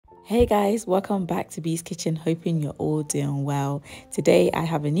Hey guys, welcome back to Bee's Kitchen. Hoping you're all doing well. Today I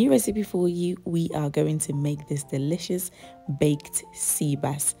have a new recipe for you. We are going to make this delicious baked sea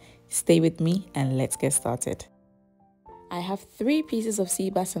bass. Stay with me and let's get started. I have 3 pieces of sea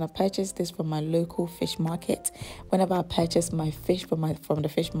bass and I purchased this from my local fish market. Whenever I purchase my fish from the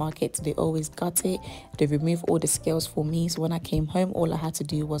fish market, they always gut it. They remove all the scales for me. So when I came home, all I had to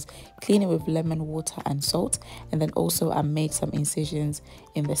do was clean it with lemon water and salt. And then also I made some incisions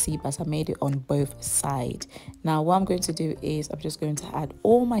in the sea bass. I made it on both sides. Now what I'm going to do is I'm just going to add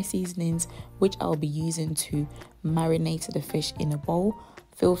all my seasonings, which I'll be using to marinate the fish in a bowl.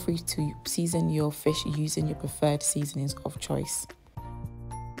 Feel free to season your fish using your preferred seasonings of choice.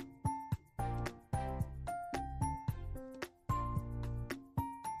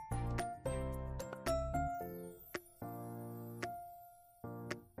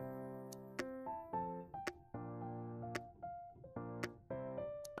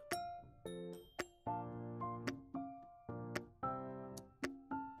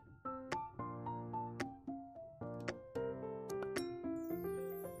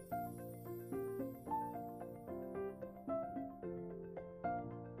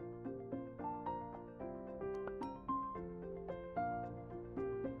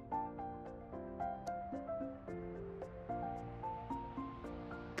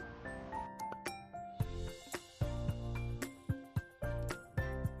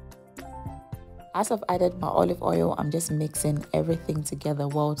 As I've added my olive oil, I'm just mixing everything together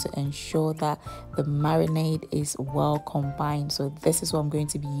well to ensure that the marinade is well combined. So this is what I'm going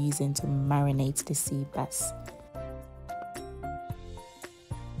to be using to marinate the sea bass.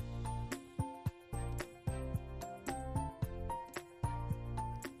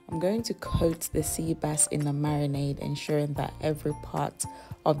 I'm going to coat the sea bass in the marinade, ensuring that every part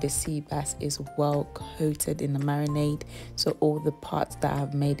of the sea bass is well coated in the marinade. So all the parts that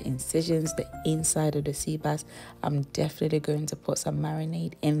I've made incisions, the inside of the sea bass, I'm definitely going to put some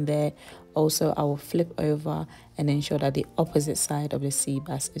marinade in there. Also, I will flip over and ensure that the opposite side of the sea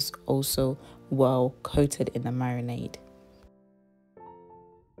bass is also well coated in the marinade.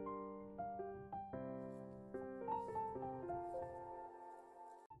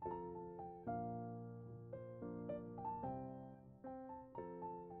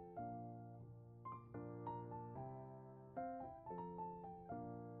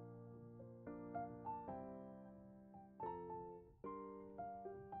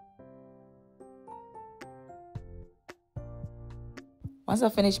 Once I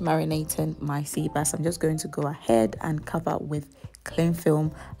finish marinating my sea bass, I'm just going to go ahead and cover with cling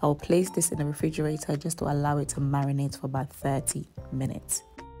film. I will place this in the refrigerator just to allow it to marinate for about 30 minutes.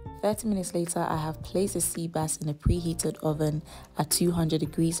 30 minutes later, I have placed the sea bass in a preheated oven at 200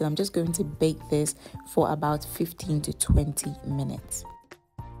 degrees and I'm just going to bake this for about 15 to 20 minutes.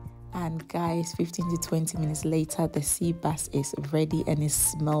 And guys, 15 to 20 minutes later, the sea bass is ready and it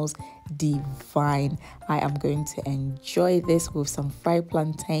smells divine. I am going to enjoy this with some fried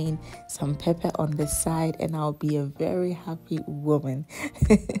plantain, some pepper on the side, and I'll be a very happy woman.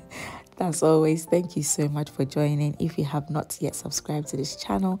 As always, thank you so much for joining. If you have not yet subscribed to this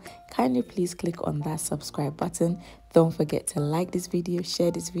channel, kindly please click on that subscribe button. Don't forget to like this video,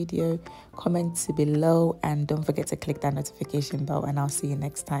 share this video, comment below, and don't forget to click that notification bell, and I'll see you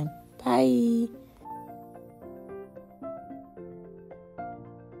next time. Bye.